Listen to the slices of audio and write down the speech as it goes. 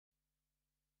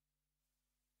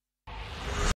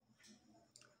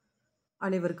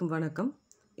அனைவருக்கும் வணக்கம்.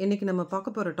 இன்னைக்கு நம்ம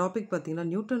பார்க்க போகிற டாபிக் பார்த்தீங்கன்னா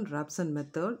நியூட்டன் ராப்சன்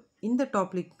மெத்தட். இந்த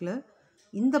டாப்பிக்கில்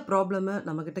இந்த ப்ராப்ளமை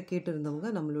நம்மக்கிட்ட கேட்டிருந்தவங்க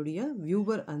நம்மளுடைய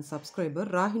viewer and subscriber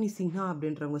Ragini Sinha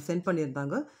அப்படின்றவங்க சென்ட்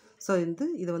பண்ணியிருந்தாங்க. ஸோ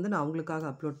இதை வந்து நான் அவங்களுக்காக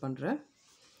அப்லோட் பண்ணுறேன்.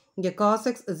 இங்கே cos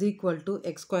x is equal to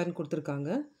x ஸ்கொயர்னு கொடுத்துருக்காங்க.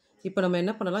 இப்போ நம்ம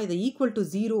என்ன பண்ணலாம், இதை ஈக்குவல் டு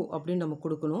 0 அப்படின்னு நம்ம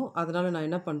கொடுக்கணும். அதனால் நான்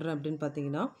என்ன பண்ணுறேன் அப்படின்னு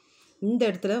பார்த்தீங்கன்னா, இந்த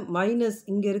இடத்துல மைனஸ்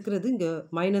இங்கே இருக்கிறது இங்கே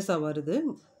மைனஸாக வருது,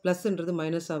 ப்ளஸ்ன்றது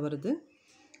மைனஸாக வருது,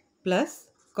 plus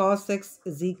cos x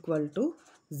is equal to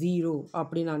 0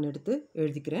 அப்படி நான் எடுத்து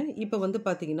எழுதிக்கிறேன். இப்போ வந்து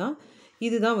பார்த்தீங்கன்னா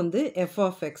இதுதான் வந்து f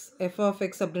of x. f of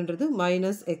x அப்படின்றது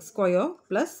minus X square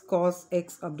plus cos x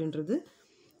அப்படின்றது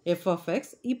f of x.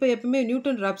 இப்போ எப்பவுமே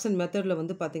நியூட்டன் ராப்சன் மெத்தடில்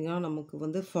வந்து பார்த்திங்கன்னா நமக்கு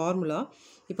வந்து ஃபார்முலா,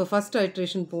 இப்போ ஃபஸ்ட்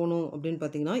ஐட்ரேஷன் போகணும் அப்படின்னு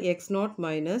பார்த்தீங்கன்னா x naught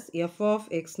minus f of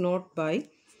x not by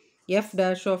f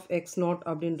dash of x not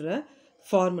அப்படின்ற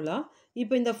ஃபார்முலா.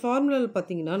 இப்போ இந்த ஃபார்முலாவில்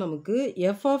பார்த்தீங்கன்னா நமக்கு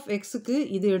f of xக்கு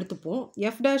இது எடுத்துப்போம்.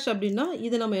 f dash அப்படின்னா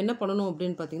இது நம்ம என்ன பண்ணணும்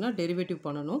அப்படின்னு பார்த்தீங்கன்னா டெரிவேட்டிவ்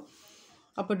பண்ணணும்.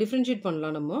 அப்போ டிஃப்ரென்ஷியேட்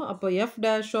பண்ணலாம் நம்ம. அப்போ f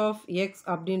dash of x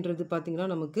அப்படின்றது பார்த்தீங்கன்னா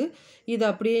நமக்கு இது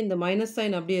அப்படியே இந்த மைனஸ்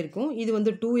சைன் அப்படியே இருக்கும். இது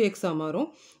வந்து 2x மாறும்.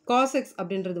 cos x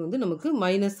அப்படின்றது வந்து நமக்கு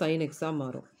மைனஸ் சைன் எக்ஸாக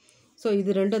மாறும். ஸோ இது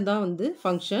ரெண்டும் தான் வந்து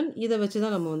ஃபங்க்ஷன். இதை வச்சு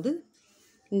தான் நம்ம வந்து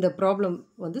இந்த ப்ராப்ளம்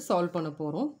வந்து சால்வ் பண்ண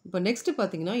போகிறோம். இப்போ நெக்ஸ்ட்டு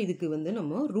பார்த்தீங்கன்னா இதுக்கு வந்து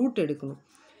நம்ம ரூட் எடுக்கணும்.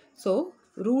 ஸோ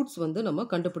ரூட்ஸ் வந்து நம்ம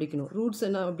கண்டுபிடிக்கணும். ரூட்ஸ்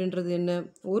என்ன அப்படின்றது என்ன,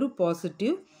 ஒரு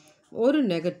பாசிட்டிவ் ஒரு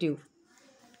நெகட்டிவ்,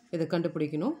 இதை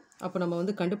கண்டுபிடிக்கணும். அப்போ நம்ம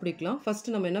வந்து கண்டுபிடிக்கலாம்.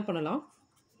 ஃபஸ்ட்டு நம்ம என்ன பண்ணலாம்,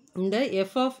 இந்த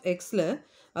f of xல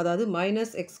அதாவது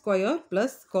minus X square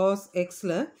plus cos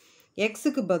எக்ஸில்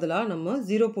எக்ஸுக்கு பதிலாக நம்ம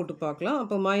 0 போட்டு பார்க்கலாம்.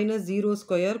 அப்போ மைனஸ் 0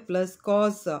 ஸ்கொயர் ப்ளஸ்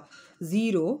காஸ்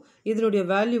 0, இதனுடைய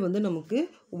வேல்யூ வந்து நமக்கு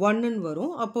 1ன்னு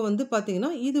வரும். அப்போ வந்து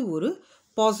பார்த்திங்கன்னா இது ஒரு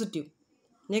பாசிட்டிவ்.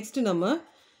 நெக்ஸ்ட்டு நம்ம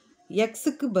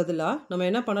எக்ஸுக்கு பதிலாக நம்ம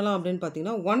என்ன பண்ணலாம் அப்படின்னு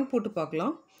பார்த்தீங்கன்னா 1 போட்டு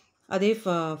பார்க்கலாம். அதே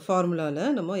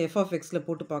ஃபார்முலாவில் நம்ம f of xல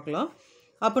போட்டு பார்க்கலாம்.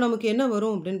 அப்போ நமக்கு என்ன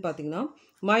வரும் அப்படின்னு பார்த்தீங்கன்னா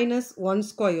மைனஸ் 1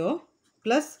 ஸ்கொயர்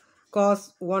ப்ளஸ் காஸ்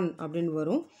 1 அப்படின்னு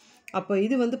வரும். அப்போ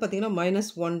இது வந்து பார்த்திங்கன்னா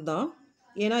மைனஸ் 1 தான்.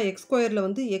 ஏன்னா எக்ஸ் ஸ்கொயரில்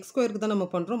வந்து எக்ஸ் ஸ்கொயருக்கு தான் நம்ம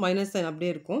பண்ணுறோம், மைனஸ் சைன்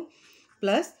அப்படியே இருக்கும்.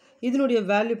 ப்ளஸ் இதனுடைய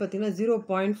வேல்யூ பார்த்திங்கன்னா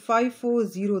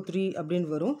 0.5403 அப்படின்னு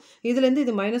வரும். இதுலேருந்து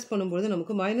இது மைனஸ் பண்ணும்பொழுது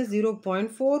நமக்கு மைனஸ்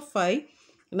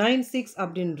 0.4596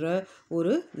 அப்படின்ற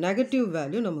ஒரு நெகட்டிவ்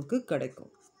வேல்யூ நமக்கு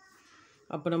கிடைக்கும்.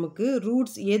 அப்போ நமக்கு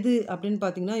ரூட்ஸ் எது அப்படின்னு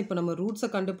பார்த்தீங்கன்னா இப்போ நம்ம ரூட்ஸை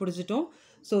கண்டுபிடிச்சிட்டோம்.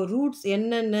 ஸோ ரூட்ஸ்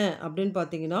என்னென்ன அப்படின்னு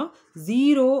பார்த்தீங்கன்னா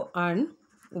 0 அண்ட்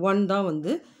 1 தான்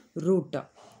வந்து ரூட்டாக.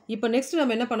 இப்போ நெக்ஸ்ட்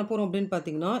நம்ம என்ன பண்ண போகிறோம் அப்படின்னு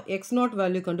பார்த்தீங்கன்னா எக்ஸ் நாட்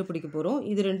வேல்யூ கண்டுபிடிக்க போகிறோம்.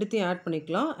 இது ரெண்டுத்தையும் ஆட்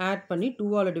பண்ணிக்கலாம். ஆட் பண்ணி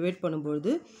 2ஆல் டிவைட்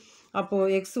பண்ணும்பொழுது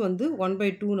அப்போது எக்ஸ் வந்து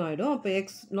 1/2ன்னு ஆகிடும். அப்போ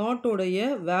எக்ஸ் நாட்டோடைய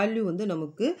வேல்யூ வந்து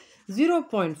நமக்கு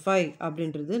 0.5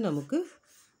 அப்படின்றது நமக்கு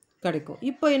கிடைக்கும்.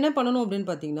 இப்போ என்ன பண்ணணும் அப்படின்னு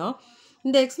பார்த்தீங்கன்னா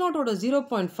இந்த எக்ஸ் நாட்டோட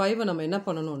 0.5 நம்ம என்ன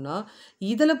பண்ணணும்னா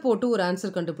இதில் போட்டு ஒரு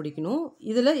ஆன்சர் கண்டுபிடிக்கணும்.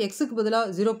 இதில் எக்ஸுக்கு பதிலாக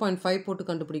 0.5 போட்டு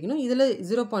கண்டுபிடிக்கணும். இதில்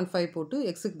 0.5 போட்டு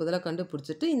எக்ஸுக்கு பதிலாக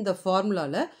கண்டுபிடிச்சிட்டு இந்த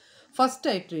ஃபார்முலாவில் ஃபஸ்ட்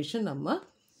ஐட்ரேஷன் நம்ம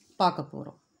பார்க்க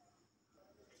போகிறோம்.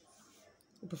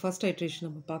 இப்போ ஃபஸ்ட் ஐட்ரேஷன்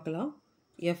நம்ம பார்க்கலாம்.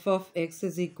 f of x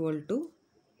is equal to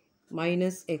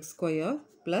minus X square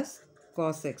plus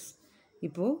cos X.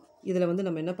 இப்போது இதில் வந்து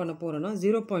நம்ம என்ன பண்ண போகிறோன்னா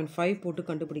 0.5 போட்டு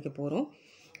கண்டுபிடிக்க போகிறோம்.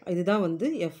 இதுதான் வந்து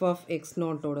f of x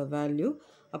நாட்டோட வேல்யூ.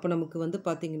 அப்போ நமக்கு வந்து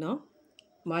பார்த்திங்கன்னா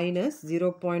minus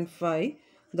 0.5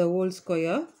 the whole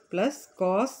square plus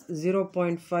cos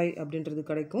 0.5 அப்படின்றது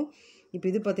கிடைக்கும். இப்போ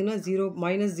இது பார்த்திங்கன்னா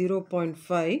மைனஸ்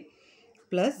 0.5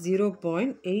 ப்ளஸ்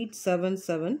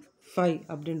 0.8775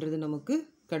 அப்படின்றது நமக்கு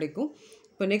கிடைக்கும்.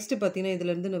 இப்போ நெக்ஸ்ட்டு பார்த்திங்கன்னா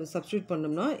இதிலேருந்து நம்ம சப்ஸ்டியூட்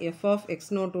பண்ணோம்னா f of x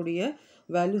நாட்டோடைய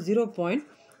வேல்யூ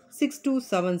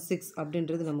 0.6276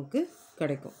 அப்படின்றது நமக்கு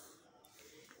கிடைக்கும்.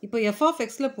 இப்போ f of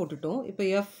xல போட்டுட்டோம். இப்போ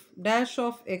f dash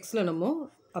of xல நம்ம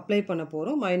அப்ளை பண்ண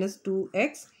போகிறோம். Minus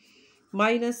 2x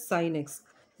minus sine x.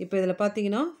 இப்போ இதில்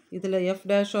பார்த்தீங்கன்னா இதில் f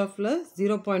dash ofல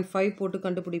 0.5 போட்டு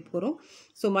கண்டுபிடிக்க போகிறோம்.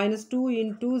 So minus 2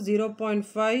 into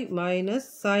 0.5 minus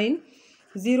sign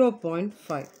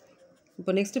 0.5.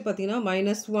 இப்போ நெக்ஸ்ட்டு பார்த்தீங்கன்னா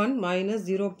மைனஸ் 1 மைனஸ்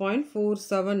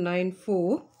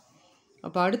 0.4794.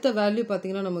 அப்போ அடுத்த வேல்யூ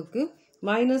பார்த்தீங்கன்னா நமக்கு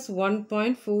மைனஸ்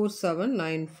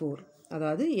 1.4794,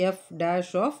 அதாவது f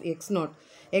dash of x not.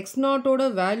 X நாட்டோட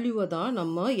வேல்யூவை தான்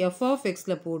நம்ம f of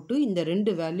xல போட்டு இந்த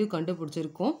ரெண்டு வேல்யூ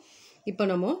கண்டுபிடிச்சிருக்கோம். இப்போ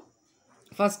நம்ம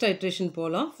ஃபஸ்ட் ஐட்ரேஷன்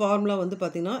போகலாம். ஃபார்முலா வந்து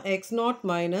பார்த்திங்கன்னா X naught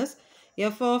minus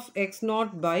f of x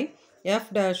not by f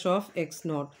dash of x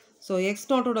not. So X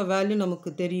நாட்டோட வேல்யூ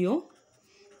நமக்கு தெரியும்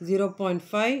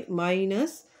 0.5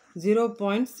 மைனஸ்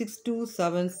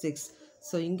 0.6276.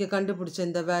 ஸோ இங்கே கண்டுபிடிச்ச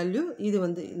இந்த வேல்யூ இது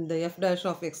வந்து இந்த f dash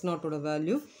of x நாட்டோட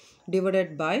வேல்யூ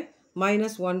டிவைடட் பை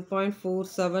மைனஸ்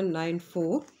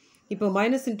 1.4794. இப்போ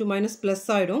மைனஸ் இன்ட்டு மைனஸ் ப்ளஸ்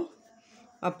ஆகிடும்.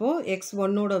 அப்போது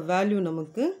x1ஓட வேல்யூ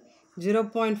நமக்கு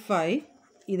 0.5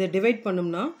 இதை டிவைட்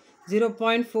பண்ணோம்னா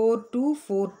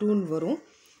 0.4242 வரும்.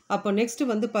 அப்போ நெக்ஸ்ட்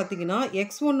வந்து பார்த்தீங்கன்னா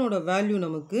x1ஓட வேல்யூ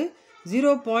நமக்கு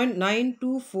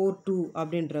 0.9242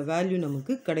 அப்படின்ற வேல்யூ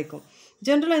நமக்கு கிடைக்கும்.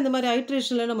 ஜென்ரலாக இந்த மாதிரி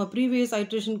ஐட்ரேஷனில் நம்ம ப்ரீவியஸ்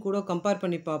ஐட்ரேஷன் கூட கம்பேர்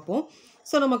பண்ணி பார்ப்போம்.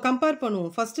 ஸோ நம்ம கம்பேர்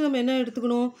பண்ணுவோம். ஃபஸ்ட்டு நம்ம என்ன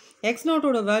எடுத்துக்கணும்,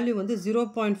 x0ஓட வேல்யூ வந்து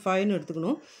 0.5ன்னு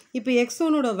எடுத்துக்கணும். இப்போ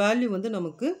x1ஓட வேல்யூ வந்து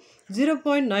நமக்கு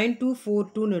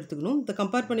 0.9242ன்னு எடுத்துக்கணும். இதை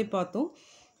கம்பேர் பண்ணி பார்த்தோம்.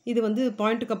 இது வந்து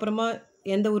பாயிண்ட்டுக்கு அப்புறமா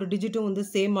எந்த ஒரு டிஜிட்டும் வந்து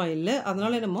சேமாக இல்லை.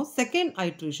 அதனால் நம்ம செகண்ட்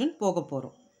ஐட்ரேஷன் போக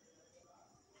போகிறோம்.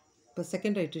 இப்போ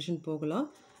செகண்ட் ஐட்ரேஷன் போகலாம்.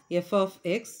 f of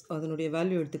x அதனுடைய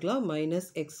வேல்யூ எடுத்துக்கலாம்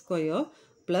 -x²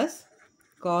 +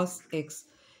 cos x.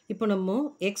 இப்போ நம்ம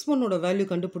x1ஓட வேல்யூ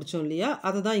கண்டுபிடிச்சோம் இல்லையா,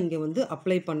 அதை தான் இங்கே வந்து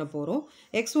அப்ளை பண்ண போகிறோம்.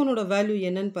 x1ஓட வேல்யூ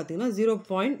என்னன்னு பார்த்தீங்கன்னா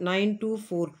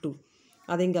 0.9242.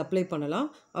 அதை இங்கே அப்ளை பண்ணலாம்.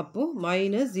 அப்போது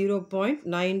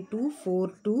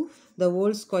 -0.9242 the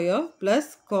whole square plus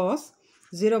cos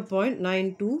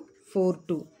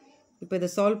 0.9242. இப்போ இதை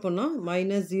சால்வ் பண்ணால்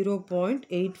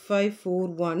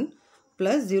 -0.8541 +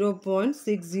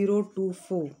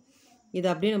 0.6024. இதை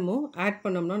அப்படியே நம்ம ஆட்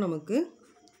பண்ணோம்னா நமக்கு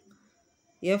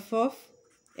f of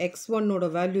x1ஓட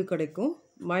வேல்யூ கிடைக்கும்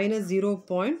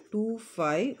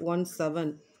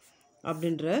 -0.2517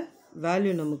 அப்படின்ற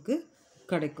வேல்யூ நமக்கு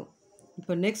கிடைக்கும்.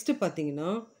 இப்போ நெக்ஸ்ட்டு பார்த்தீங்கன்னா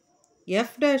f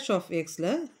dash of xல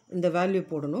இந்த வேல்யூ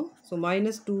போடணும். ஸோ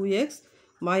 -2x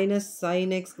 -sin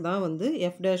x தான் வந்து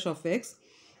f dash of x.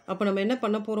 அப்போ நம்ம என்ன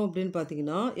பண்ண போகிறோம் அப்படின்னு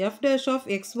பார்த்தீங்கன்னா f dash of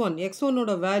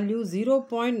x1ஓட வேல்யூ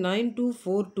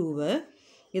 0.9242வை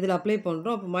இதில் அப்ளை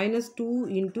பண்ணுறோம். அப்போ -2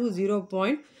 ×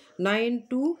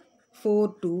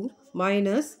 0.9242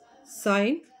 minus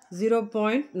sin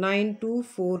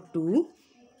 0.9242.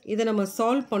 இதை நம்ம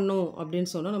சால்வ் பண்ணோம் அப்படின்னு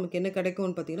சொன்னால் நமக்கு என்ன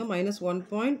கிடைக்கும்னு பார்த்தீங்கன்னா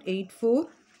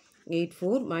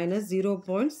 -1.8484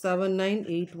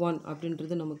 -0.7981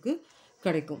 அப்படின்றது நமக்கு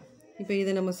கிடைக்கும். இப்போ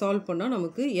இதை நம்ம சால்வ் பண்ணால்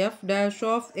நமக்கு f dash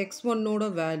of x1ஓட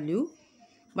வேல்யூ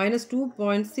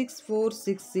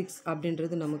 -2.6466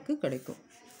 அப்படின்றது நமக்கு கிடைக்கும்.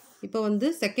 இப்போ வந்து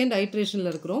செகண்ட் ஐட்ரேஷனில்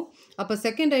இருக்கிறோம். அப்போ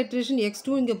செகண்ட் ஐட்ரேஷன் x2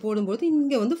 இங்கே போடும்போது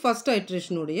இங்கே வந்து ஃபஸ்ட்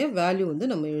ஐட்ரேஷனுடைய வேல்யூ வந்து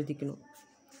நம்ம எழுதிக்கணும்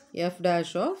f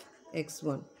dash of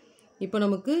x1. இப்போ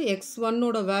நமக்கு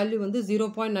x1ஓட வேல்யூ வந்து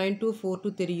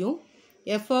 0.9242 தெரியும்.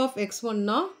 f of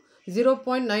x1னா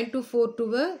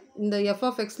 0.9242வை இந்த f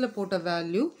of xல போட்ட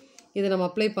வேல்யூ இதை நம்ம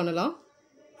அப்ளை பண்ணலாம்.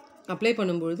 அப்ளை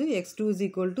பண்ணும்பொழுது x2 =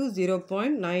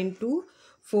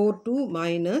 0.9242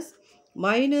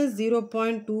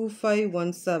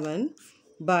 -0.2517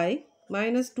 by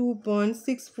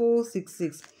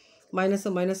 -2.6466.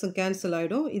 மைனஸும் கேன்சல்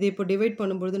ஆகிடும். இதை இப்போ டிவைட்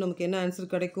பண்ணும்பொழுது நமக்கு என்ன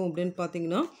ஆன்சர் கிடைக்கும் அப்படின்னு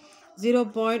பார்த்தீங்கன்னா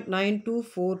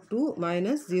 0.9242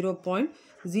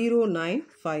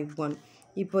 -0.0951.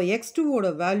 இப்போ x2ஓட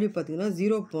வேல்யூ பார்த்தீங்கன்னா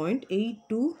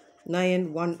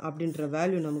 0.8291 அப்படின்ற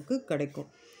வேல்யூ நமக்கு கிடைக்கும்.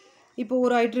 இப்போ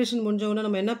ஒரு ஐட்ரேஷன் முடிஞ்சவொன்னே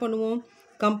நம்ம என்ன பண்ணுவோம்,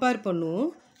 கம்பேர் பண்ணுவோம்.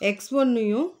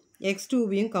 x1ஐயும்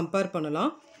x2வையும் கம்பேர்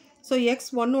பண்ணலாம். So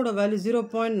x1ஓட value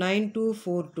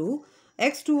 0.9242,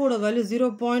 x2ஓட value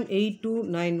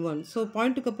 0.8291. ஸோ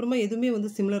பாயிண்ட்டுக்கு அப்புறமா எதுவுமே வந்து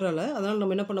சிமிலராக இல்லை. அதனால்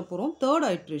நம்ம என்ன பண்ண போகிறோம், தேர்ட்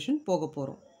ஐட்ரேஷன் போக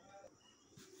போகிறோம்.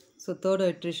 ஸோ தேர்ட்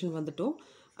ஐட்ரேஷன் வந்துட்டோம்.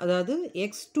 அதாவது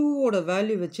x2ஓட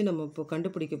வேல்யூ வச்சு நம்ம இப்போ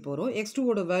கண்டுபிடிக்க போகிறோம்.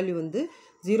 x2ஓட வேல்யூ வந்து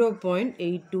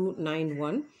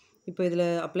 0.8291. இப்போ இதில்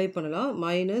அப்ளை பண்ணலாம்.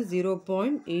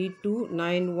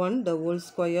 -0.8291 the whole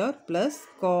square plus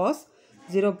cos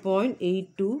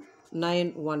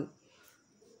 0.8291.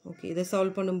 Okay, இதை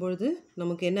சால்வ் பண்ணும்பொழுது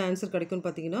நமக்கு என்ன ஆன்சர் கிடைக்கும்னு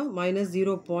பார்த்தீங்கன்னா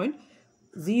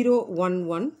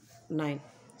 -0.0119.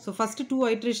 ஸோ ஃபஸ்ட்டு 2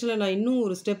 ஐட்ரேஷனில் நான் இன்னும்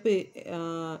ஒரு ஸ்டெப்பு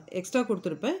எக்ஸ்ட்ரா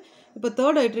கொடுத்துருப்பேன். இப்போ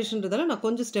தேர்ட் ஐட்ரேஷன்றதால நான்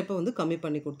கொஞ்சம் ஸ்டெப்பை வந்து கம்மி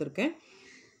பண்ணி கொடுத்துருக்கேன்.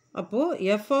 அப்போது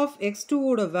f of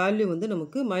x2ஓட வேல்யூ வந்து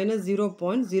நமக்கு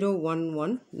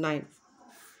 -0.0119.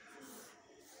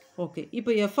 ஓகே,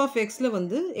 இப்போ f of xல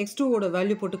வந்து x2ஓட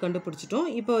வேல்யூ போட்டு கண்டுபிடிச்சிட்டோம்.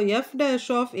 இப்போ f dash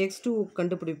of x2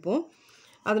 கண்டுபிடிப்போம்.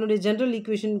 அதனுடைய ஜென்ரல்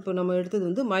ஈக்குவேஷன் இப்போ நம்ம எடுத்தது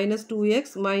வந்து -2x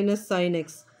 -sin x.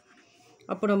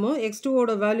 அப்போ நம்ம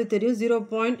x2ஓட வேல்யூ தெரியும்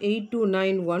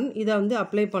 0.8291. இதை வந்து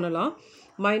அப்ளை பண்ணலாம்.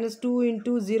 -2 ×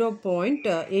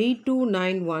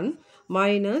 0.8291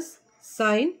 minus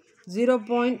sin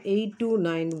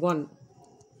 0.8291.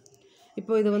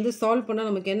 இப்போ இதை வந்து சால்வ் பண்ணால்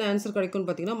நமக்கு என்ன ஆன்சர் கிடைக்கும்னு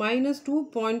பார்த்தீங்கன்னா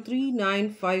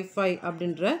 -2.3955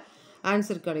 அப்படின்ற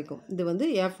ஆன்சர் கிடைக்கும். இது வந்து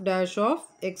f dash of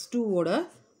x2ஓட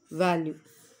value.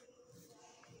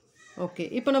 Okay,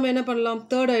 இப்போ நம்ம என்ன பண்ணலாம்,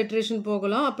 தேர்ட் ஐட்ரேஷன்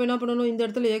போகலாம். அப்போ என்ன பண்ணணும், இந்த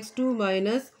இடத்துல x2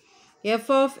 minus f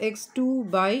of x2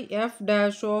 by f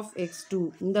dash of x2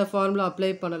 இந்த ஃபார்முலா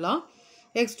அப்ளை பண்ணலாம்.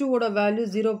 x2ஓட வேல்யூ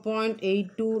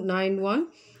 0.8291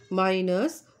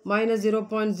 minus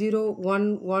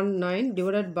 -0.0119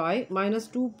 divided by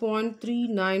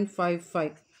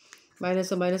 -2.3955.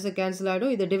 மைனஸை கேன்சல்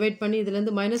ஆகிடும். இதை டிவைட் பண்ணி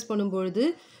இதிலேருந்து மைனஸ் பண்ணும்பொழுது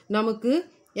நமக்கு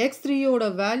x3யோட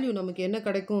வேல்யூ நமக்கு என்ன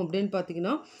கிடைக்கும் அப்படின்னு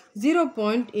பார்த்தீங்கன்னா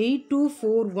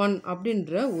 0.8241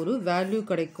 அப்படின்ற ஒரு வேல்யூ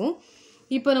கிடைக்கும்.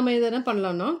 இப்போ நம்ம இதை என்ன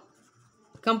பண்ணலாம்னா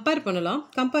கம்பேர் பண்ணலாம்.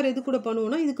 கம்பேர் எது கூட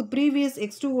பண்ணுவோம்னா இதுக்கு ப்ரீவியஸ்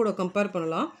x2ஓட கம்பேர்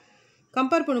பண்ணலாம்.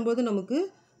 கம்பேர் பண்ணும்போது நமக்கு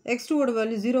x2ஓட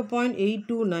வேல்யூ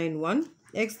 0.8291,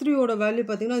 x3ஓட வேல்யூ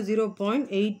பார்த்தீங்கன்னா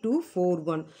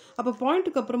 0.8241. அப்போ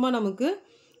பாயிண்ட்டுக்கு அப்புறமா நமக்கு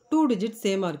 2 டிஜிட்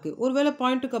சேமாக இருக்குது. ஒருவேளை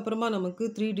பாயிண்ட்டுக்கு அப்புறமா நமக்கு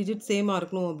 3 டிஜிட் சேமாக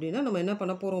இருக்கணும் அப்படின்னா நம்ம என்ன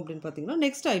பண்ண போகிறோம் அப்படின்னு பார்த்தீங்கன்னா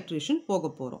நெக்ஸ்ட் ஐட்ரேஷன் போக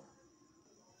போகிறோம்.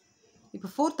 இப்போ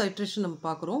ஃபோர்த் ஐட்ரேஷன் நம்ம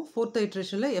பார்க்குறோம். ஃபோர்த்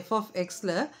ஐட்ரேஷனில் எஃப் ஆஃப்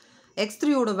எக்ஸில்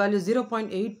x3ஓட வேல்யூ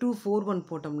 0.8241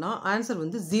 போட்டோம்னா ஆன்சர்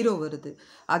வந்து 0 வருது.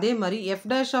 அதே மாதிரி எஃப்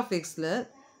டேஷ் ஆஃப் எக்ஸில்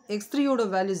x3ஓட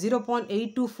வேல்யூ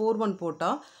 0.8241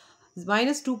 போட்டால்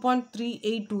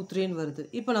 -2.3823 வருது.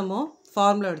 இப்போ நம்ம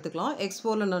ஃபார்முலா எடுத்துக்கலாம்.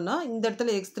 x4ல என்னன்னா இந்த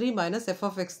இடத்துல x3 minus F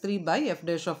of x3 by F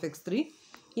dash of x3.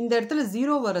 இந்த இடத்துல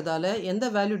 0 வரதால எந்த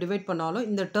வேல்யூ டிவைட் பண்ணாலும்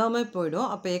இந்த டேர்மே போயிடும்.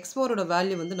 அப்போ x4ஓட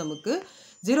வேல்யூ வந்து நமக்கு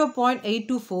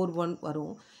 0.8241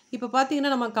 வரும். இப்போ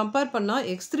பார்த்தீங்கன்னா நம்ம கம்பேர் பண்ணால்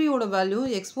x3ஓட வேல்யூ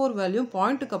x4 வேல்யூ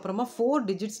பாயிண்ட்டுக்கு அப்புறமா 4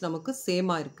 டிஜிட்ஸ் நமக்கு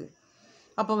சேமாக இருக்குது.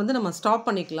 அப்போ வந்து நம்ம ஸ்டாப்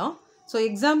பண்ணிக்கலாம். ஸோ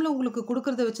எக்ஸாம்பிள் உங்களுக்கு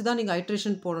கொடுக்குறத வச்சு தான் நீங்கள்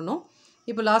ஐட்ரேஷன் போடணும்.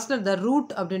 இப்போ லாஸ்ட்டில் த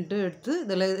ரூட் அப்படின்ட்டு எடுத்து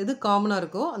இதில் எது காமனாக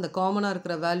இருக்கோ அந்த காமனாக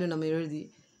இருக்கிற வேல்யூ நம்ம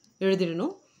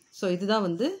எழுதிடணும். ஸோ இதுதான்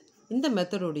வந்து இந்த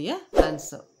மெத்தடோடைய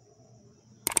ஆன்சர்.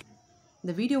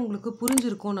 இந்த வீடியோ உங்களுக்கு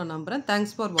புரிஞ்சிருக்கும்னு நான் நம்புகிறேன்.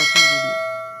 தேங்க்ஸ் ஃபார் வாட்சிங் வீடியோ.